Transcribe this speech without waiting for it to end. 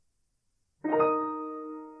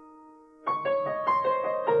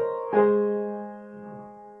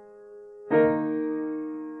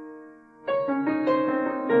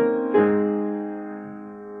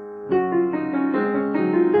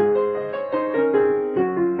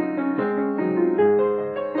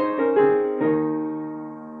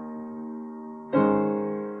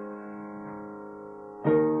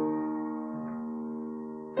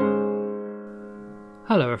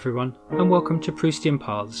Hello everyone, and welcome to Proustian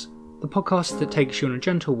Paths, the podcast that takes you on a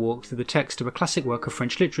gentle walk through the text of a classic work of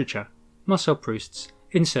French literature, Marcel Proust's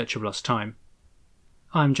In Search of Lost Time.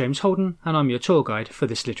 I'm James Holden, and I'm your tour guide for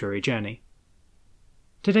this literary journey.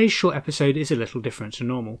 Today's short episode is a little different to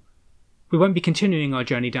normal. We won't be continuing our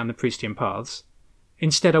journey down the Proustian Paths.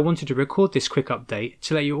 Instead, I wanted to record this quick update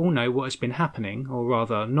to let you all know what has been happening, or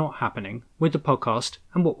rather not happening, with the podcast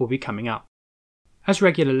and what will be coming up. As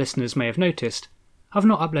regular listeners may have noticed, I've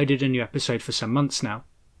not uploaded a new episode for some months now.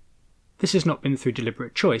 This has not been through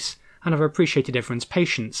deliberate choice, and I've appreciated everyone's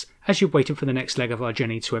patience as you've waited for the next leg of our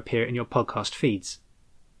journey to appear in your podcast feeds.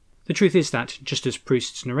 The truth is that, just as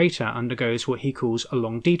Proust's narrator undergoes what he calls a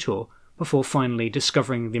long detour before finally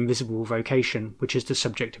discovering the invisible vocation which is the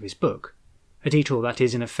subject of his book, a detour that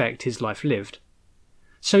is in effect his life lived,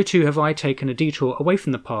 so too have I taken a detour away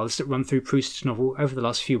from the paths that run through Proust's novel over the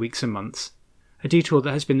last few weeks and months, a detour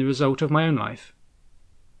that has been the result of my own life.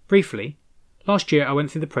 Briefly, last year I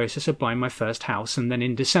went through the process of buying my first house and then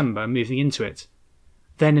in December moving into it.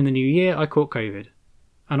 Then in the new year I caught COVID.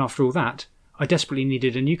 And after all that, I desperately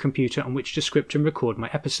needed a new computer on which to script and record my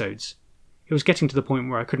episodes. It was getting to the point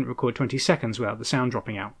where I couldn't record 20 seconds without the sound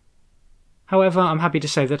dropping out. However, I'm happy to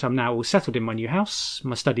say that I'm now all settled in my new house,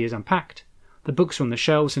 my study is unpacked, the books are on the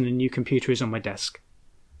shelves and the new computer is on my desk.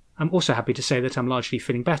 I'm also happy to say that I'm largely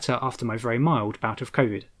feeling better after my very mild bout of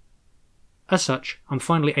COVID. As such, I'm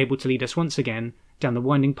finally able to lead us once again down the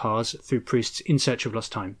winding paths through Proust's In Search of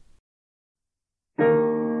Lost Time.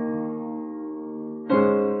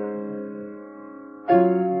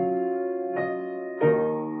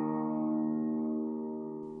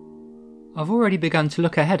 I've already begun to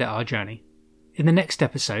look ahead at our journey. In the next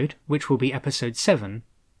episode, which will be episode 7,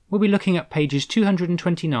 we'll be looking at pages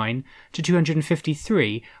 229 to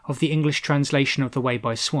 253 of the English translation of The Way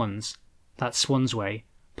by Swans, that's Swan's Way,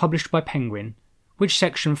 published by Penguin, which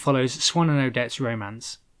section follows Swann and Odette's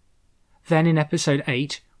romance. Then in episode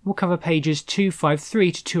 8, we'll cover pages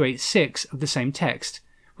 253 to 286 of the same text,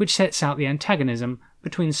 which sets out the antagonism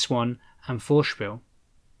between Swann and Vorspiel.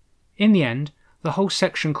 In the end, the whole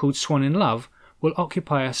section called Swann in Love will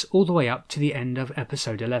occupy us all the way up to the end of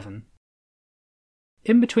episode 11.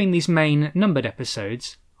 In between these main numbered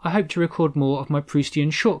episodes, I hope to record more of my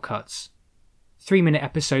Proustian shortcuts, 3-minute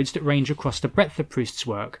episodes that range across the breadth of Proust's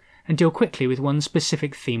work and deal quickly with one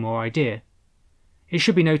specific theme or idea. It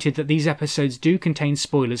should be noted that these episodes do contain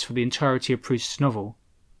spoilers for the entirety of Proust's novel.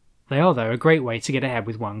 They are, though, a great way to get ahead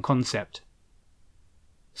with one concept.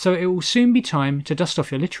 So it will soon be time to dust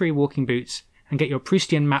off your literary walking boots and get your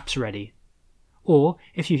Proustian maps ready. Or,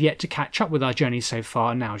 if you've yet to catch up with our journey so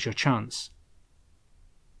far, now's your chance.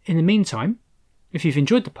 In the meantime, if you've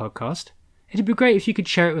enjoyed the podcast, it'd be great if you could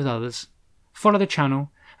share it with others, follow the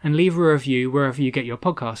channel, and leave a review wherever you get your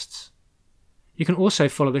podcasts. You can also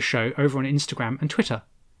follow the show over on Instagram and Twitter,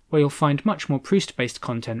 where you'll find much more Proust-based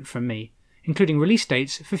content from me, including release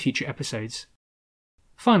dates for future episodes.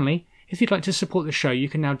 Finally, if you'd like to support the show, you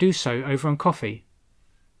can now do so over on Ko-fi.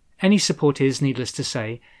 Any support is, needless to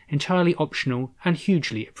say, entirely optional and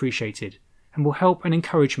hugely appreciated, and will help and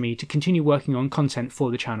encourage me to continue working on content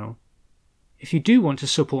for the channel. If you do want to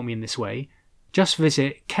support me in this way, just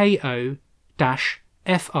visit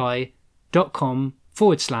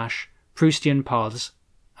ko-fi.com/Proustian Paths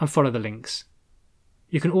and follow the links.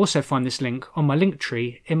 You can also find this link on my link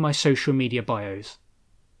tree in my social media bios.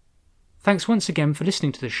 Thanks once again for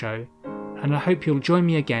listening to the show, and I hope you'll join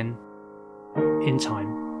me again in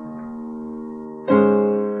time.